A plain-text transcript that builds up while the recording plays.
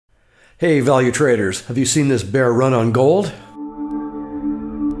Hey value traders, have you seen this bear run on gold?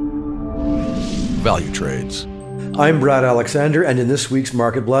 Valutrades. I'm Brad Alexander, and in this week's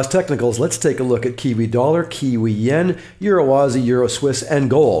Market Blast Technicals, let's take a look at Kiwi dollar, Kiwi yen, Euro Aussie, Euro Swiss, and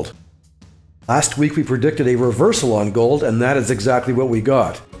gold. Last week we predicted a reversal on gold, and that is exactly what we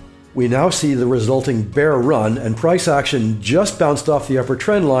got. We now see the resulting bear run, and price action just bounced off the upper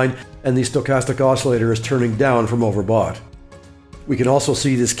trend line, and the stochastic oscillator is turning down from overbought. We can also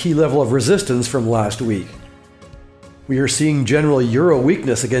see this key level of resistance from last week. We are seeing general euro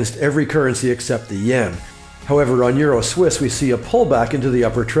weakness against every currency except the yen. However, on Euro Swiss we see a pullback into the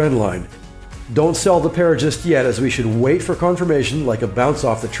upper trend line. Don't sell the pair just yet, as we should wait for confirmation like a bounce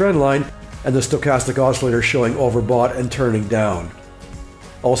off the trend line and the stochastic oscillator showing overbought and turning down.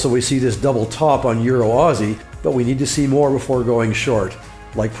 Also, we see this double top on Euro Aussie, but we need to see more before going short,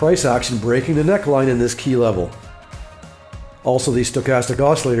 like price action breaking the neckline in this key level. Also, the stochastic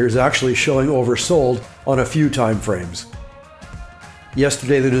oscillator is actually showing oversold on a few time frames.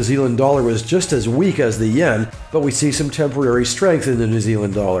 Yesterday the New Zealand dollar was just as weak as the yen, but we see some temporary strength in the New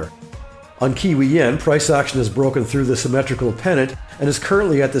Zealand dollar. On Kiwi yen, price action has broken through the symmetrical pennant and is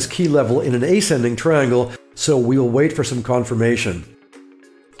currently at this key level in an ascending triangle, so we will wait for some confirmation.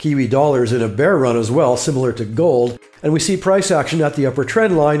 Kiwi dollar is in a bear run as well, similar to gold, and we see price action at the upper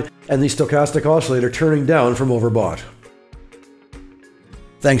trend line and the stochastic oscillator turning down from overbought.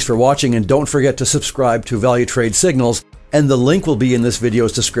 Thanks for watching, and don't forget to subscribe to Valutrade Signals, and the link will be in this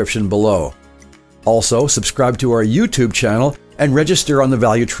video's description below. Also, subscribe to our YouTube channel and register on the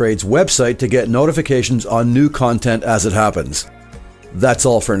Valutrades website to get notifications on new content as it happens. That's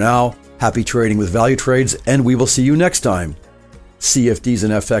all for now. Happy trading with Valutrades, and we will see you next time. CFDs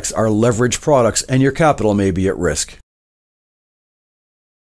and FX are leveraged products, and your capital may be at risk.